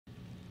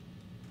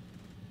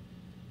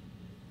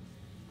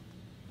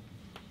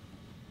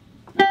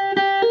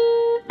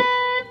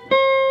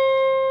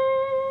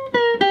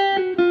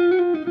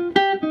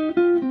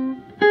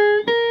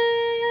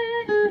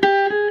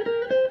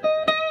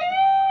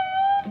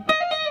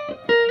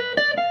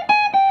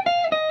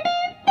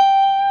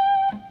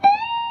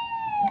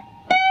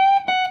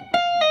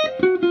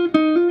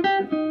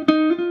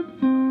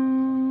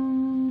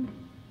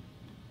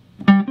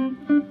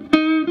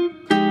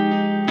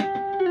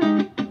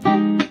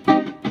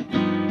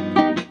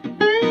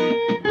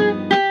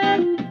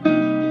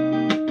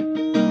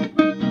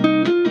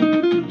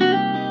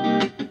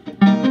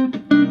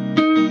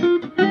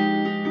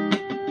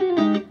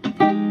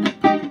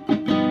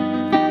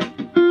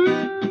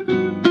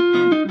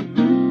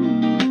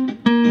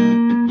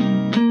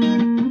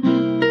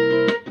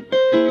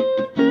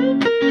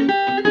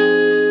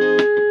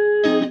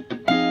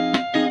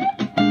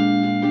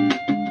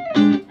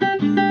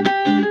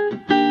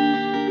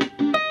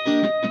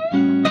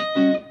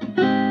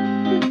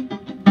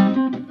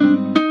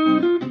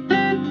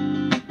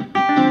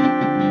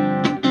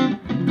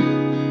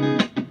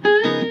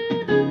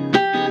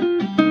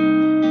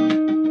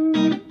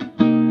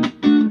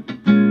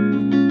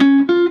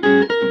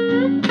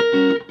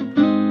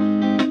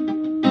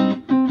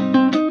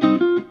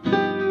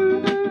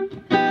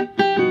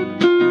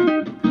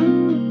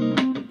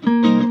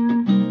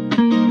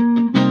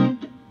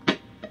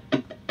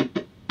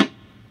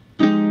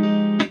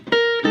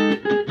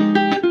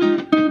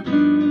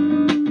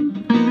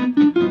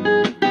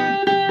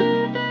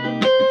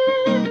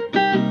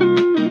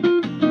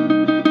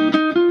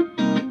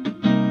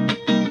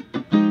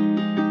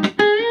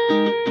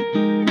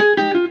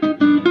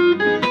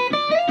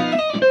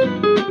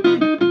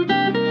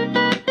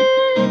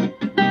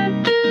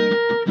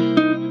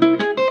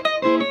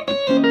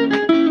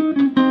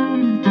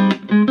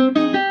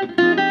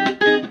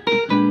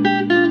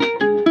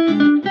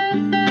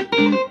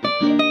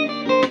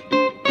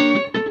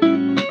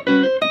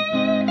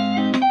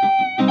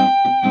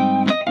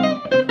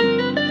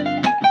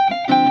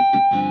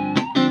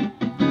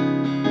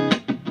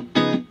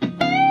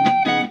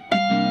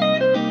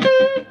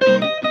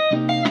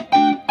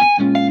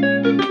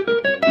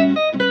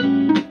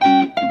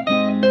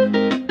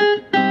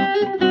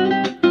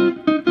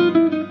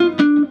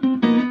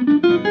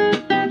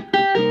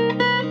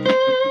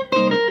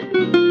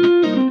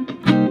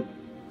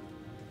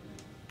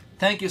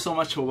Thank you so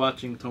much for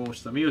watching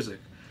Tomo's Music.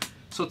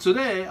 So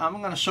today I'm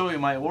going to show you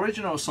my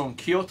original song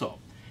Kyoto,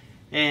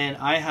 and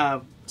I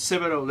have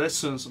several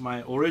lessons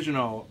my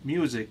original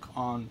music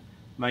on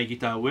my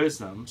guitar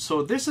wisdom.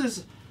 So this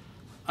is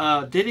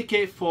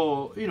dedicated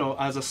for,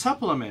 as a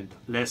supplement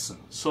lesson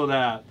so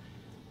that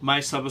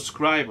my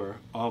subscriber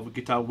of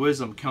Guitar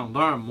Wisdom can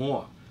learn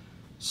more.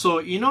 So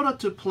in order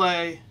to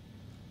play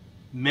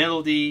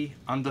melody,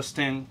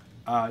 understand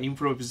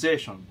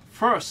improvisation,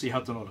 first you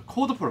have to know the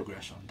chord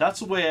progression.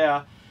 That's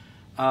where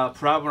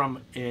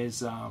problem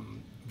is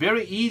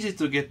very easy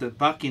to get the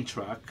backing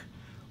track,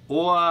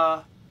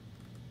 or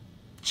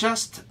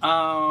just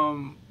it's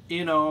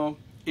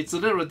a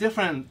little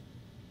different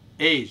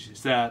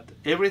age that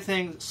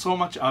everything so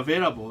much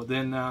available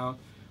then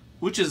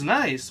which is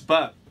nice,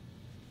 but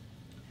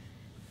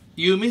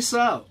you miss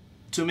out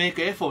to make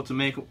effort to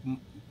make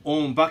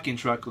own backing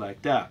track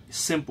like that,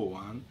 simple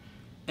one,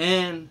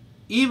 and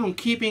even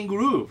keeping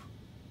groove,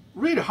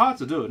 really hard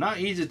to do, not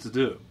easy to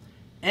do,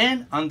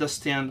 and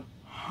understand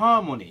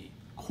harmony,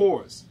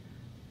 chords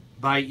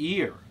by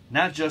ear,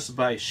 not just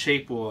by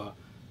shape or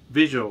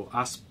visual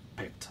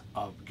aspect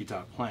of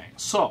guitar playing.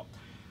 So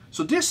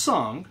this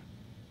song,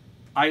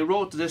 I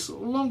wrote this a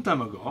long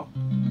time ago.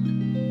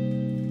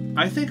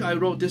 I think I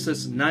wrote this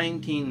as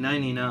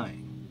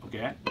 1999,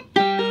 okay?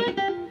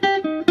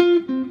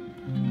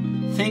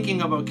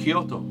 Thinking about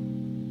Kyoto,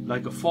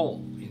 like a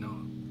fall,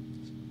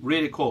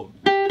 really cold.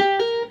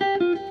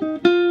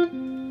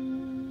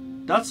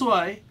 That's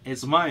why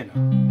it's minor.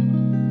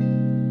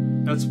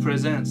 That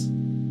presents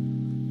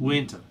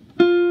winter.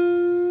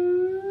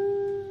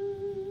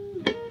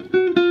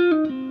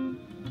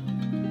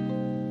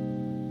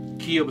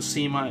 Key of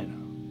C minor.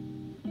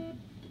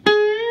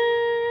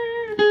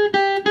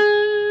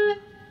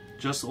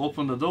 Just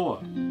open the door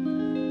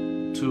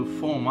to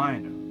 4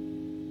 minor.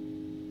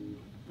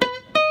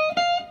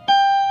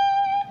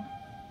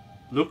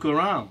 Look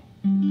around.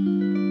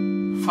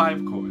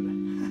 5 chord.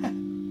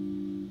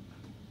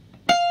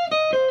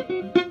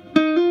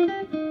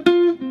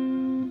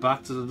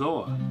 Back to the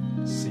door.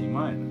 C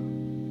minor.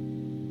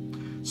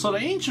 So the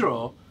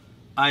intro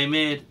I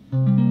made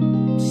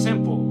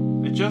simple.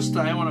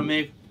 I want to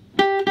make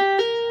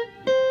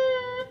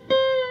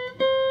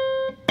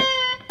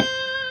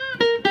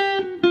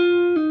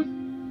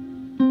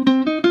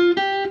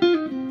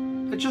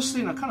just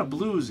kind of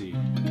bluesy.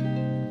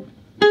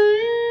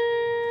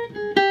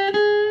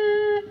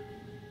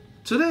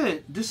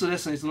 Today, this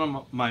lesson is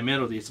not my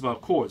melody, it's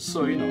about chords,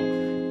 so I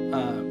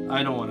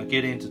don't want to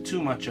get into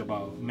too much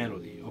about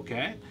melody,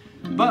 okay?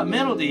 But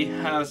melody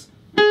has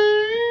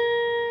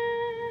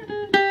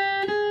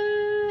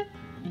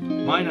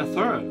minor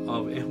third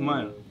of F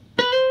minor,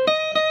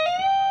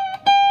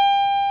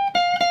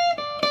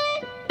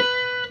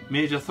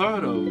 major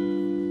third of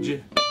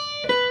G,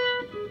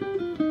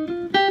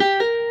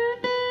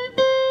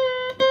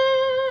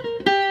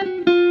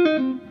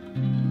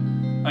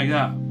 like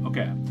that,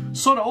 okay?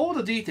 So all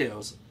the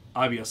details,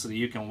 obviously,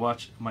 you can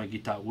watch my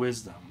Guitar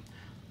Wisdom.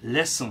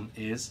 Lesson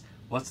is,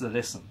 what's the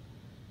lesson?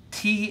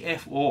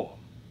 TFO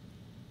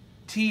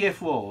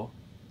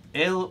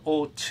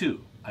L02,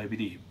 I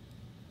believe,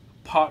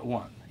 part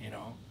 1,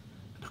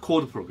 the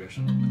chord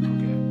progression,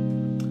 okay?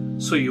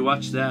 So you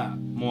watch that,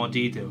 more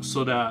details,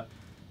 so that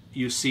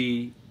you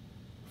see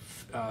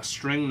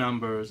string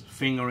numbers,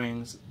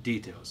 fingerings,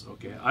 details,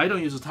 okay? I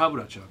don't use a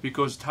tablature,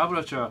 because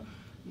tablature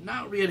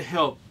not really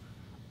help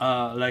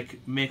like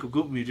make a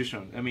good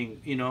musician. I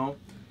mean,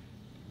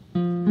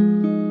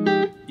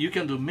 you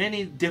can do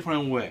many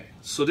different ways.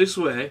 So this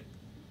way,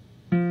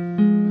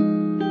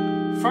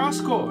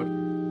 first chord,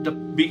 the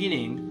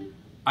beginning,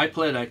 I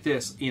play like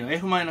this,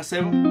 F minor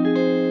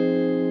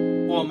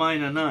 7 or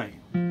minor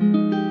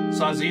 9.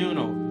 So as you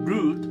know,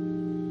 root,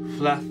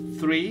 flat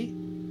 3,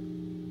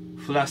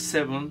 flat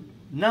 7,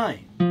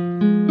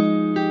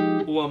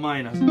 9, or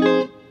minor.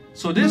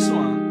 So this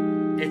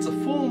one, it's a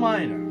 4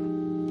 minor.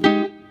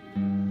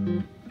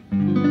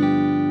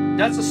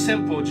 That's a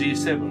simple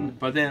G7,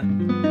 but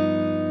then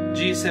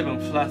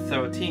G7 flat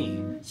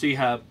 13. So you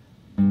have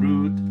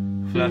root,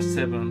 flat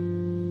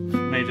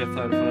 7, major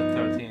third, flat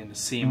 13,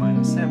 C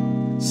minor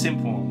 7.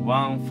 Simple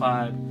one, 1,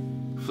 5,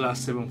 flat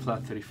 7,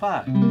 flat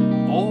 35.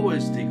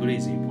 Always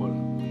degrees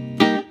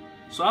important.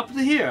 So up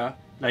to here,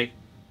 like,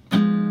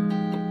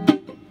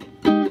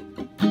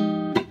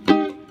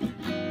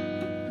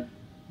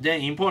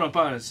 then important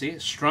part, see,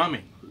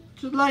 strumming,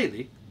 just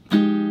lightly.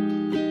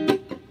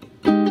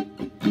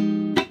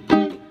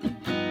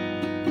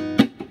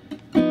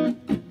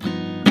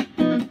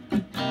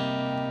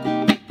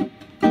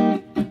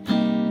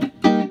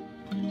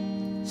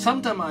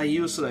 Sometimes I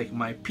use like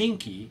my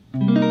pinky,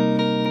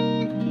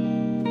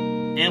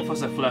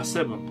 emphasize flat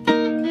 7.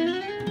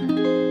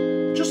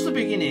 Just the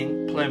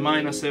beginning, play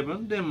minor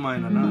 7, then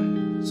minor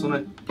 9. So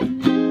like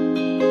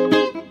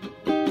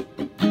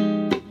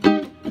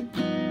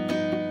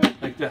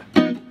that.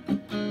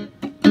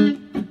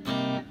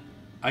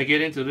 I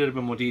get into a little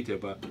bit more detail,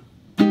 but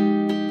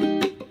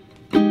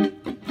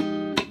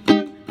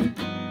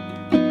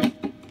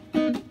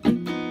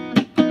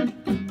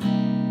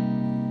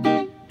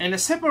In a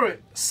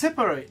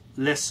separate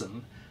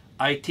lesson,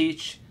 I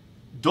teach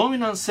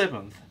dominant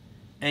 7th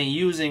and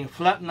using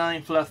flat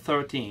 9, flat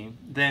 13,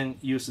 then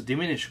use the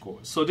diminished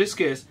chords. So this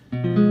case,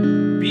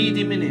 B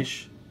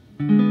diminish,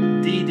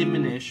 D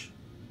diminish,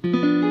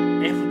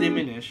 F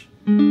diminish,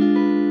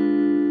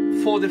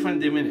 4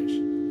 different diminish.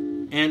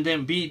 And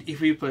then B,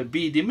 if we play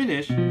B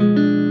diminish,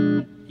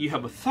 you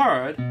have a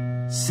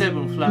 3rd,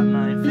 7 flat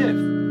 9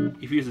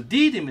 5th. If you use a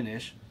D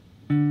diminish,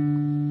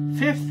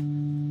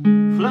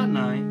 5th, flat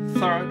 9,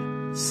 3rd,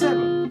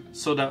 7.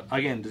 So that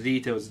again the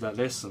details of that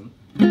lesson.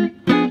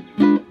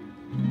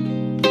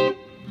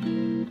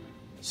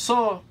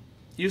 So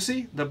you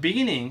see the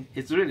beginning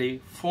is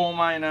really 4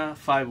 minor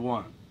 5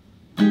 1.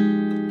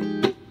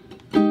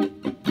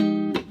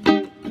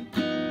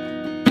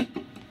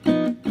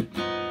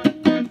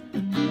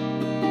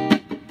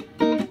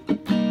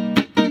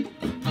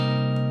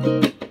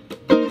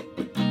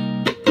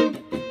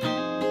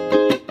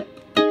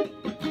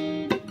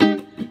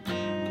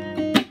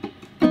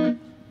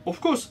 Of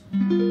course,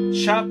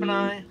 sharp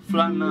 9,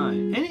 flat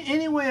 9.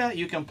 Anywhere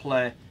you can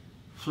play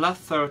flat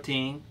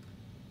 13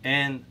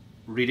 and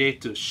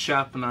relate to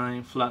sharp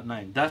 9, flat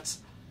 9. That's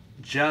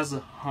jazz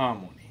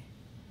harmony,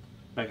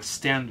 like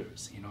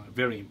standards, you know,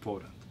 very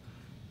important.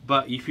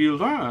 But if you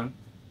learn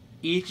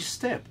each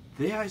step,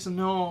 there is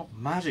no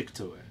magic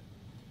to it.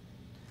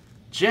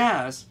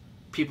 Jazz,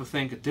 people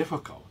think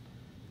difficult.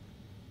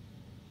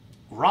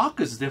 Rock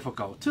is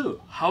difficult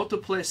too. How to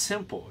play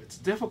simple, it's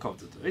difficult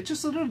to do. It's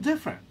just a little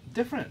different,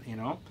 you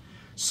know.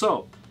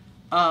 So,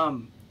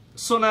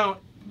 so now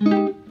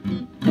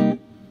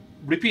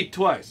repeat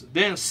twice,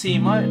 then C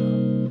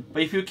minor.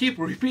 But if you keep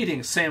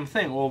repeating same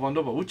thing over and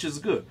over, which is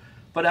good,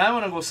 but I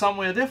want to go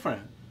somewhere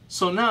different.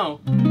 So now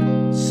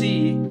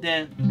C,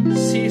 then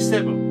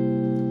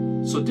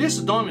C7. So this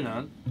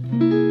dominant,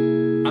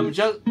 I'm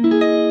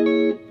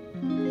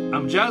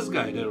jazz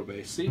guy a little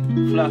bit. See,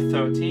 flat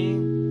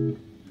 13,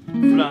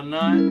 flat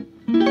 9.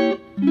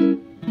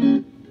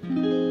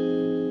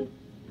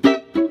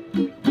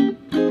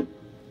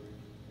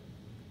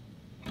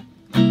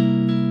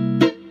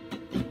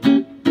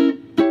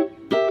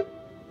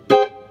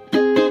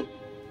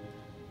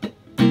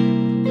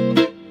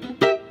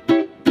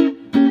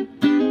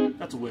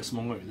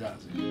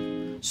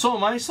 So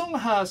my song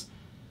has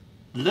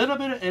a little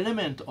bit of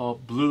element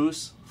of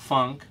blues,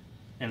 funk,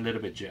 and a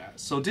little bit jazz.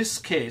 So this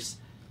case,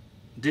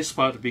 this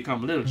part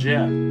become a little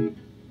jazz.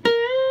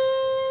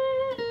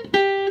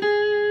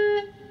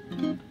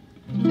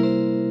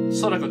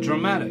 So like a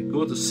dramatic,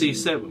 go to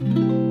C7.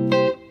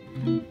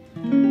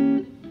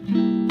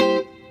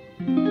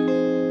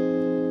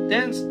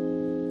 Then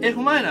F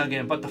minor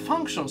again, but the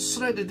function is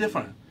slightly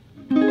different.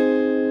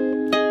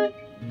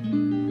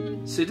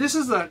 See, this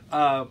is like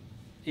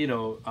you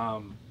know,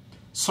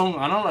 song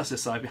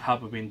analysis I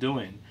have been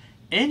doing.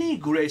 Any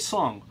great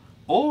song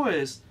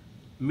always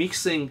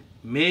mixing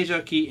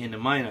major key and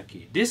minor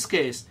key. This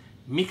case,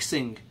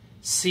 mixing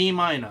C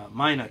minor,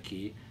 minor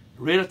key,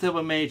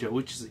 relative major,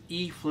 which is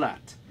E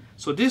flat.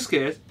 So this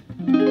case,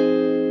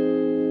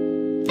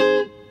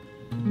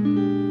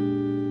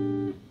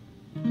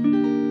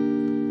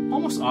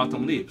 almost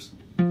autumn leaves.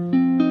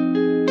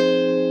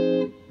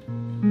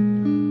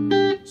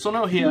 So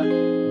now here,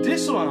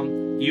 this one,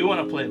 you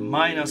want to play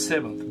minor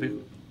 7th,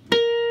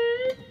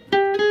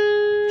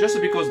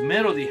 just because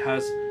melody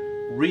has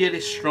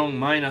really strong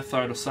minor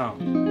 3rd sound.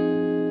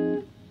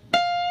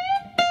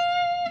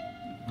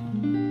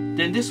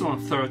 Then this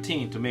one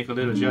 13 to make a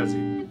little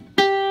jazzy.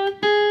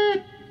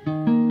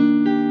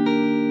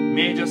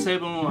 Major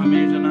 7 or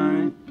major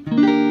 9.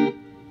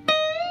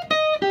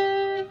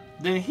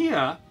 Then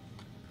here,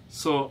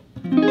 so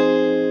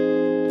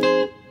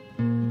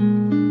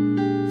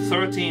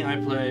 13 I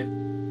play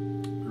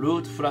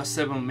root flat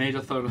 7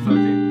 major 3rd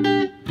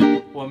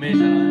 13 or major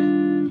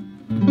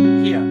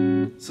 9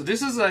 here. So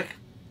this is like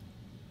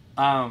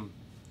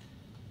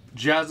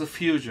jazz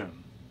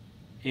fusion,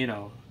 you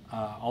know.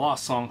 A lot of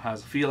song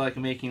has Feel Like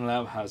Making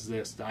Love has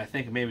this. I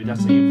think maybe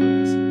that's the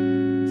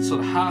influence. So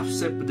the half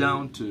step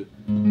down to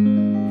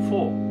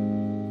 4.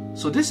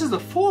 So this is the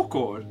 4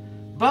 chord,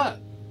 but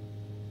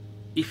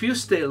if you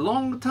stay a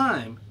long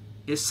time,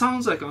 it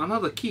sounds like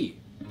another key.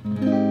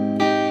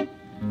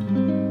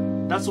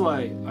 That's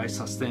why I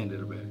sustained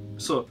it a bit.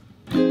 So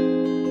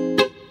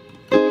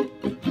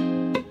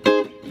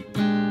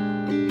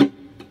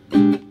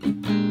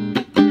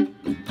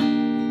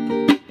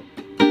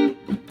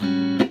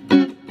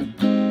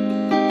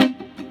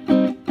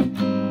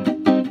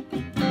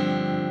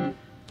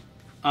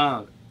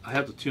I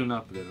have to tune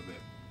up a little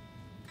bit.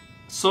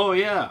 So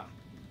yeah,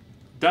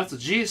 that's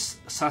G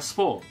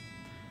sus4.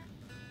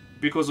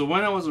 Because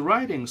when I was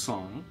writing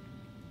song,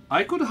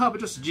 I could have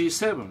just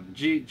G7,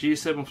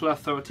 G7 flat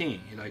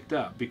 13, like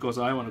that, because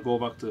I want to go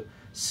back to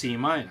C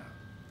minor.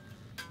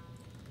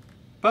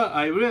 But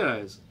I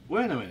realized,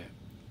 wait a minute,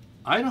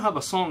 I don't have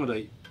a song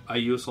that I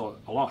use a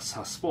lot,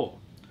 sus4.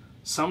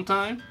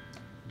 Sometimes,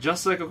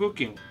 just like a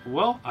cooking,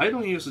 well, I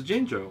don't use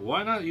ginger.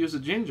 Why not use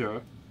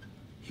ginger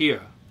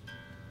here?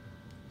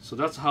 So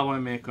that's how I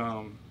make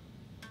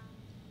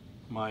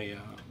my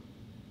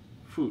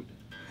food.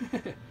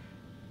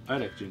 I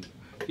like ginger.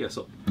 Yeah,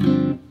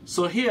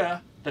 so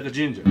here like a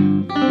ginger.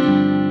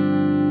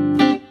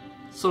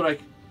 So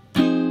like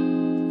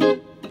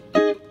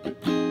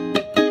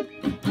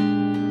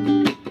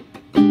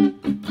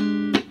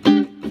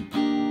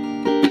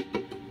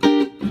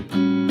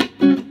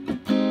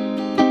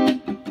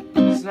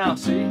now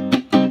see.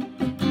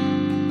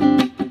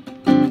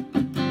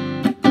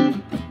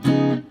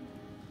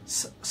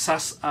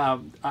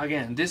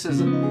 Again, this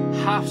is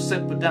half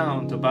step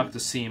down to back to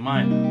C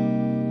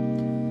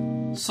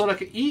minor. So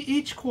like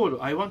each chord,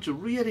 I want to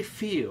really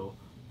feel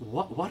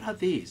what are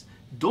these.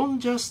 Don't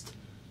just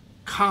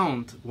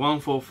count 1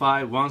 4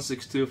 5 1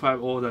 6 2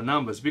 5 all the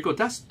numbers, because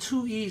that's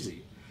too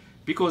easy.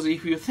 Because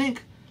if you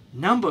think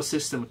number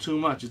system too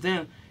much,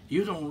 then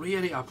you don't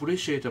really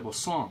appreciate a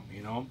song.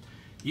 You know,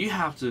 you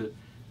have to.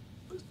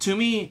 To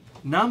me,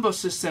 number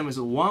system is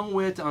one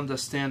way to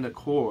understand the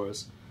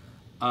chords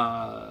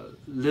a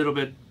little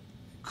bit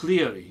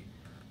clearly,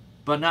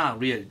 but not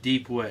really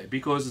deep way,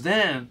 because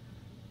then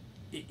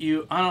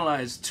you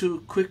analyze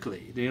too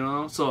quickly, you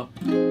know. So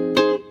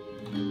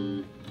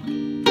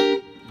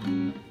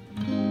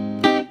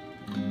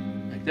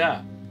like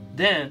that.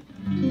 Then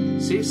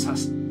see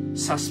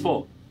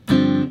sus4.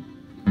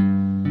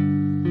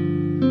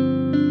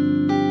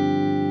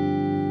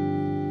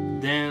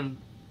 Then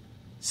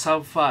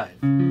sub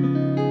 5.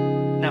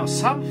 Now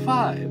sub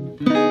 5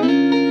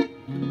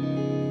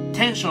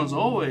 tension's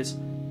always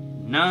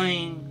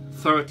 9,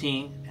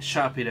 13,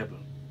 sharp 11.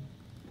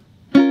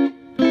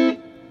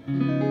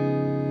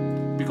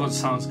 Because it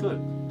sounds good.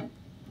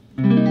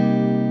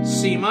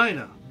 C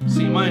minor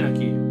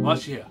key,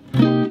 watch here.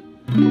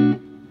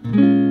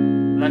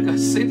 Like a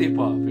city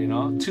pop, you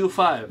know,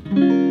 2/5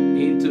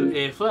 into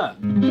A flat.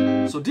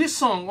 So this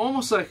song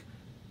almost like,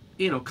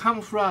 you know,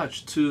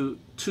 camouflage to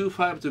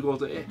 2/5 to go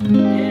to A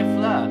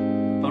flat,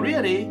 but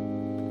really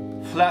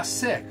flat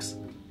 6.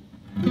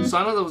 So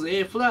in other words,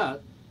 A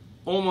flat,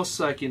 almost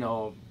like, you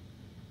know,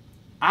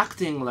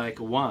 acting like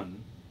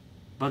 1,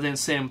 but then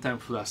same time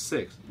flat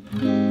 6.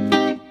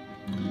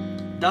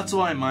 That's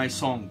why my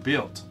song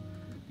built,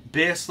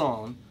 based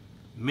on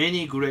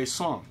many great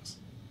songs.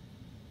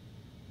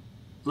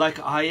 Like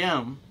I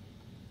am,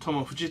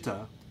 Tomo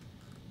Fujita,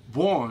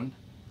 born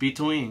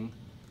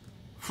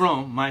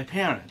from my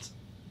parents.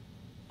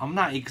 I'm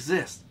not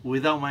exist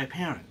without my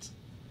parents.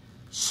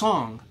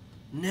 Song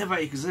never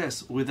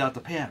exists without the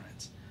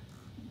parents.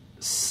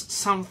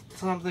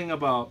 Something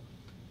about,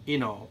 you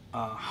know,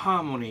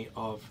 harmony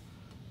of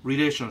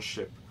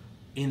relationship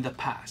in the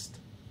past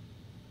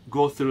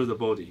go through the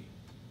body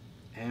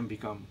and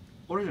become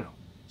original.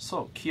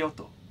 So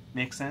Kyoto,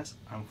 makes sense?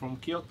 I'm from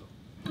Kyoto.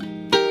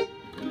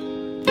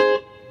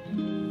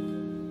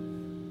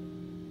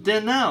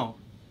 Then now,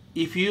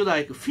 if you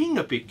like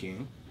finger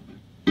picking,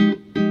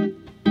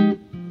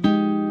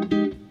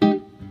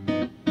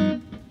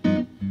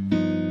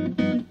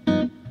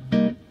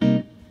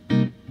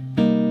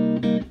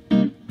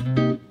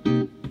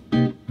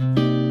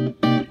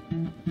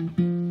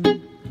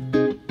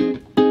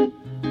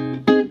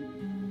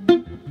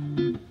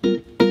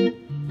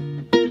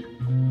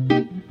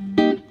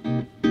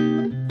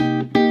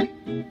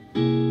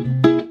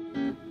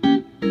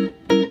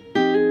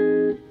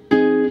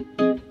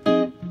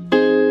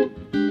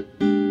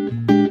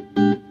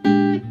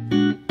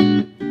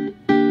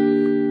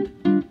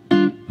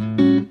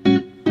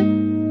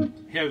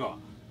 here we go.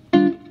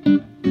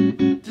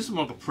 This is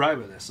more like a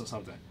private lesson or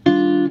something.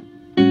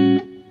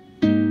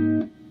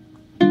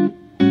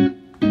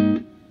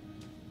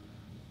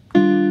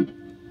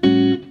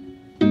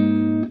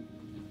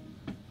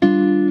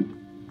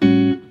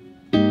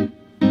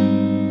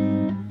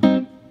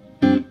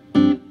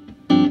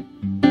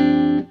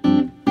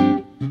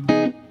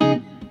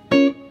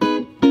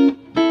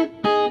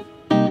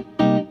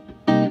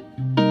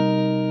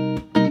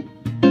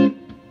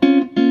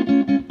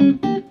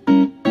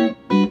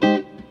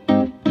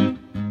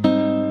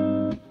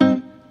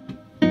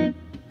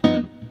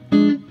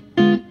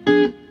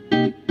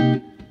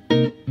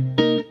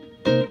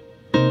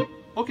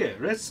 Okay,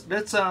 let's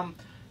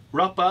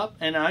wrap up,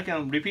 and I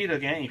can repeat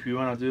again if you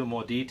want to do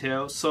more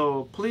details.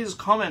 So please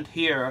comment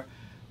here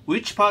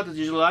which part did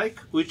you like,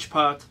 which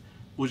part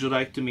would you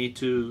like me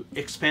to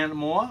expand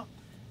more,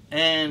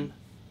 and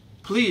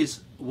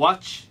please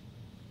watch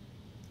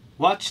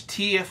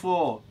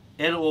TFO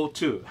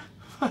L02.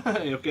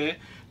 Okay,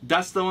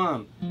 that's the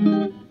one.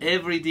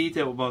 Every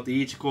detail about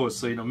each chord,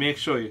 so you know, make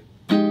sure you.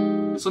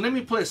 So let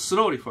me play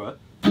slowly first.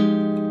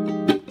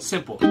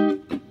 Simple.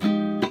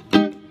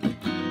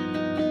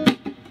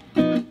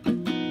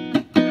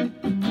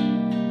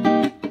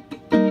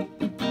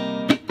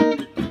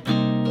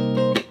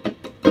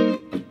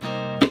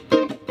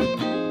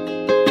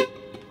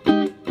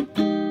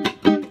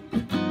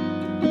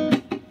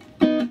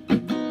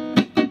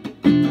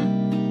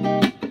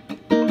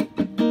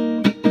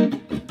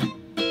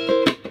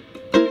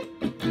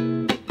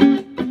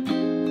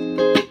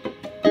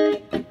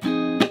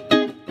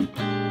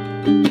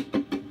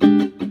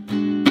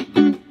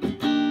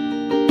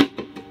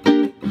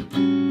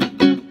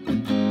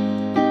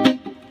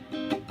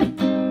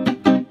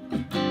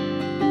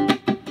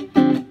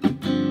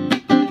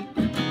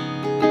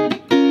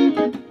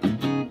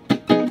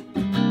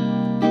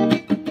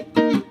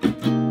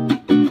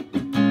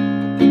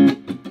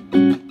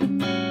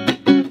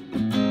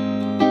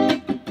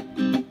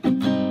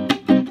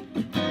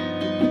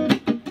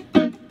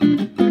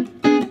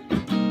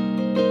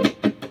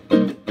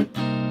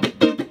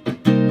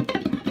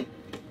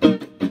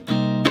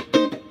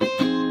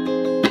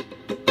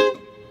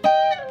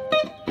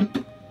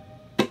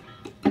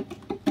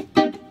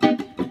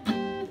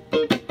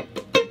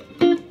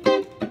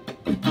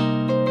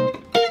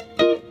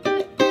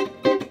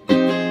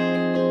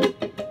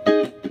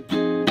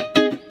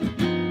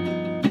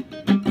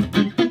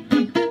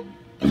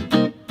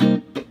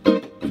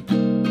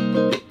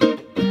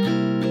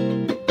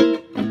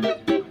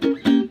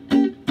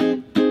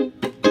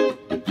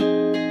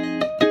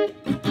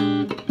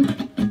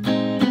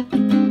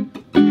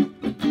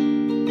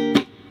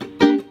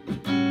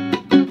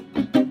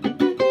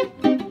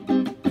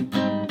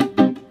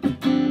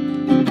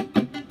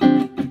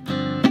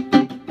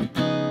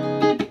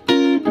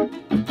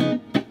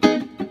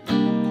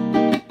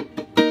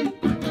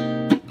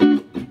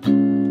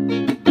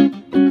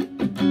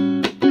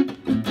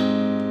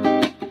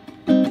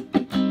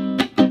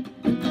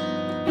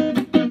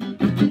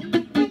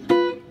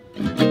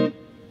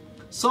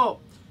 So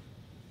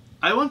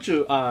I want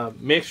to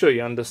make sure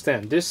you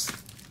understand this.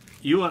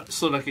 You want,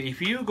 so like if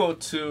you go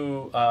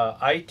to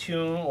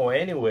iTunes or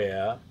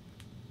anywhere,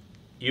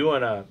 you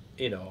wanna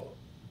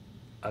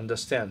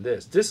understand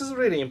this. This is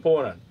really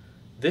important.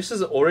 This is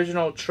the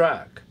original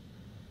track,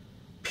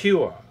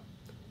 pure.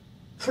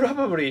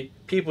 Probably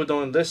people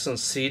don't listen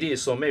CD,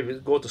 so maybe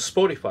go to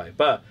Spotify.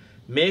 But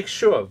make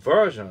sure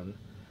version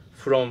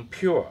from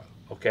pure.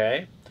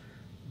 Okay,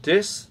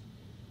 this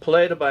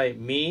played by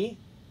me,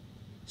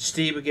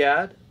 Steve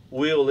Gadd,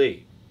 Will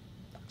Lee.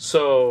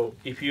 So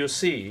if you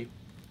see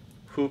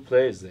who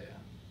plays there,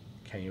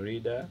 can you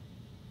read that?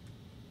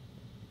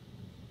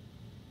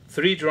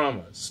 3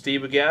 drummers: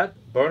 Steve Gadd,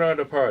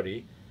 Bernard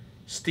Purdie,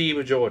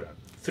 Steve Jordan.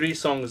 3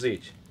 songs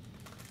each.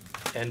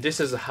 And this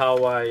is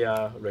how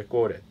I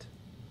record it.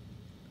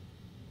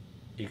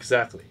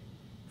 Exactly.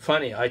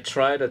 Funny, I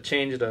tried to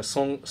change the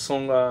song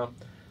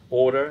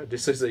order.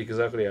 This is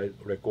exactly I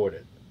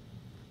recorded.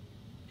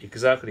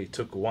 Exactly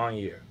took 1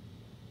 year.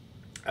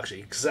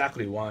 Actually,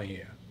 exactly 1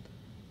 year.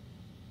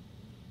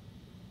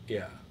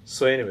 Yeah.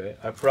 So anyway,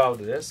 I'm proud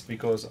of this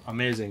because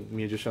amazing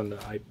musician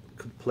that I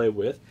could play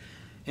with.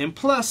 And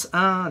plus,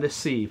 let's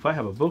see if I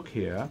have a book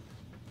here.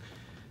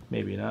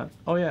 Maybe not.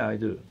 Oh yeah, I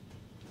do.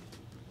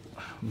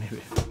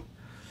 Maybe.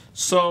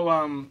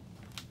 So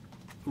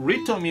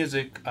Rito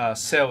Music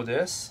sell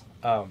this.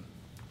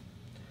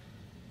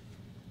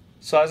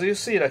 So as you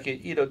see, like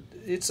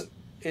it's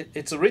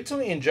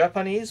written in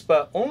Japanese,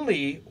 but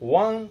only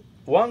one,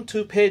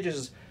 2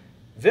 pages.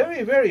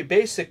 Very, very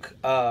basic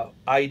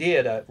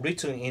idea that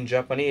written in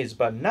Japanese,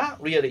 but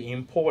not really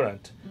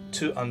important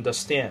to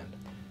understand.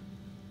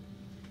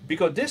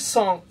 Because this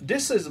song,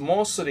 this is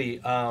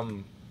mostly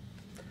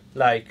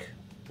like,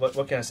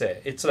 what can I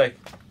say? It's like,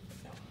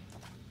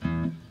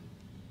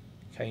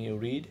 can you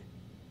read?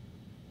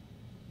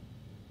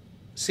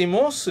 See,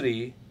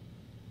 mostly,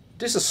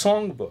 this is a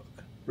songbook,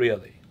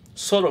 really.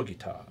 Solo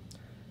guitar.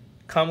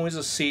 Come with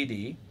a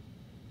CD,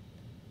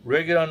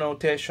 regular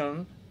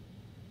notation,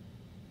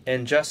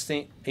 and just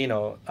in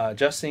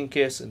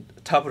case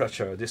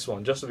tablature, this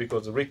one, just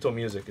because the Rito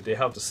Music, they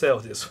have to sell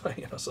this one,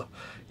 so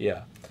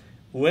yeah.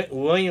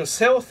 When you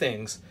sell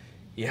things,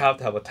 you have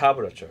to have a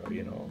tablature,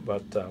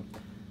 but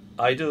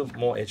I do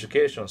more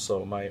education,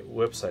 so my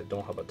website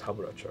don't have a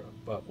tablature,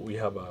 but we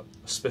have a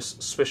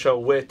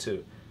special way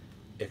to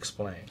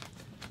explain.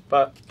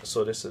 But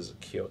so this is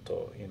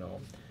Kyoto,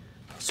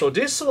 So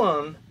this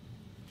one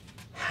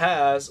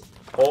has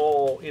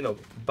all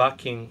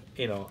backing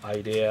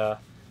idea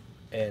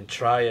and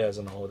triads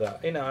and all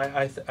that.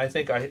 I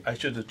think I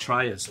should do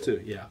triads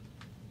too. Yeah.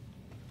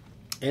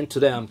 And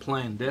today I'm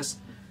playing this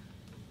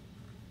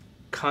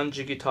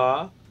Kanji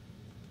guitar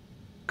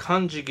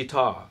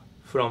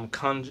from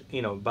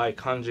Kanji, by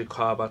Kanji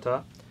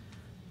Kawabata.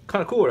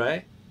 Kind of cool,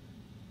 right?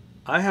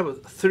 I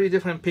have 3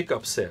 different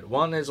pickup set.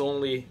 One is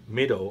only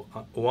middle.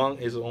 One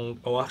is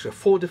actually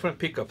 4 different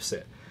pickup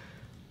set.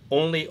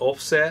 Only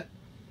offset,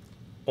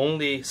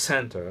 only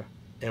center,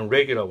 and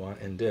regular one.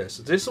 And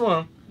this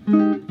one,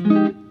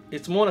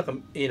 it's more like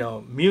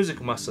a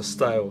music master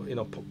style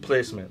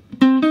placement.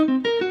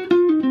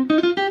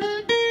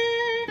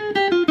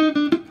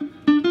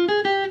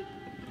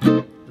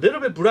 Little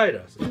bit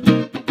brighter.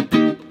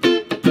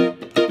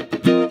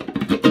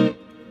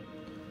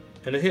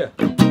 And here.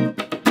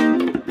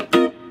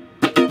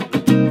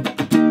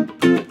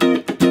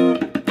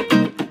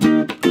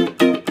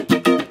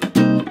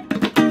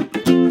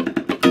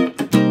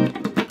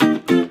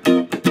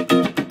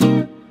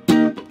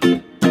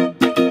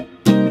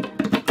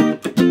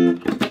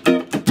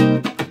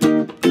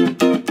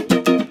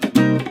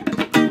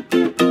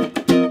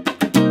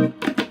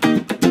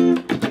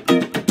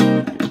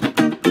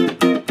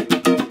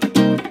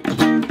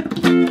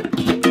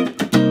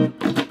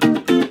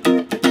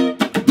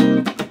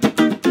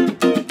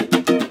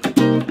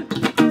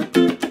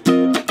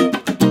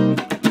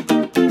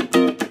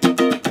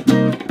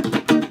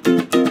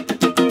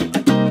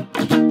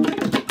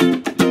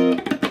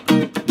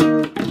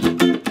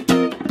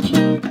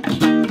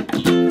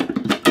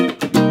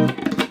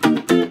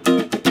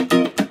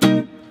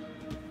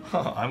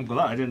 I'm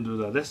glad I didn't do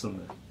the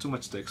lesson. Too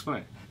much to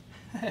explain.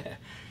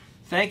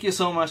 Thank you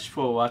so much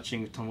for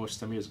watching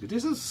Tomo's Music.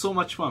 This is so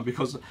much fun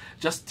because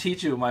just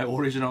teach you my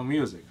original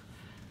music.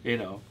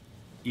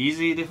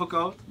 Easy,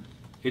 difficult.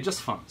 It's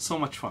just fun. So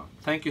much fun.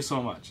 Thank you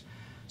so much.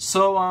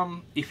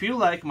 So if you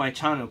like my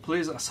channel,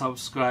 please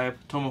subscribe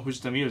Tomo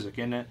Fujita Music,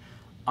 and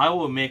I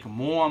will make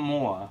more and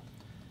more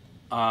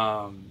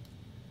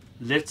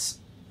Let's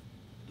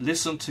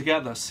Listen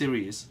Together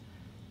series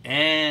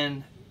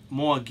and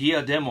more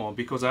gear demo,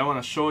 because I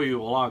want to show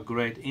you a lot of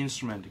great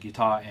instrument,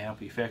 guitar,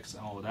 amp, effects,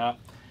 and all that.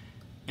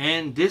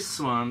 And this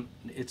one,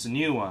 it's a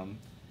new one.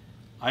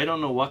 I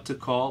don't know what to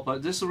call,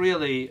 but this is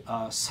really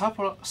a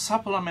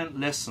supplement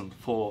lesson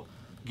for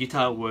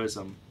Guitar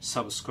Wisdom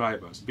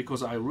subscribers,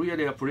 because I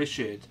really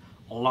appreciate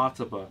a lot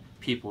of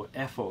people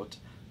effort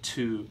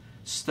to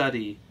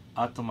study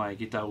at my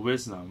Guitar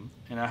Wisdom,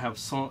 and I have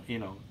so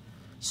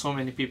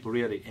many people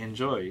really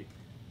enjoy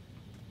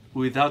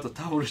without a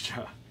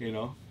tablature, you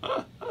know.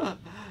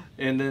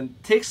 And then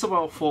takes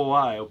about for a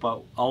while,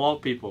 but a lot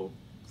of people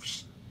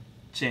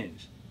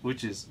change,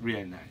 which is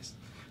really nice.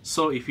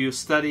 So if you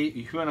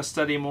want to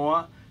study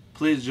more,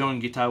 please join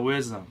Guitar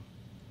Wisdom.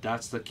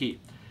 That's the key.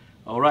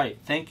 All right,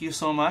 thank you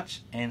so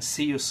much, and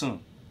see you soon.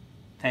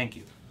 Thank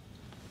you.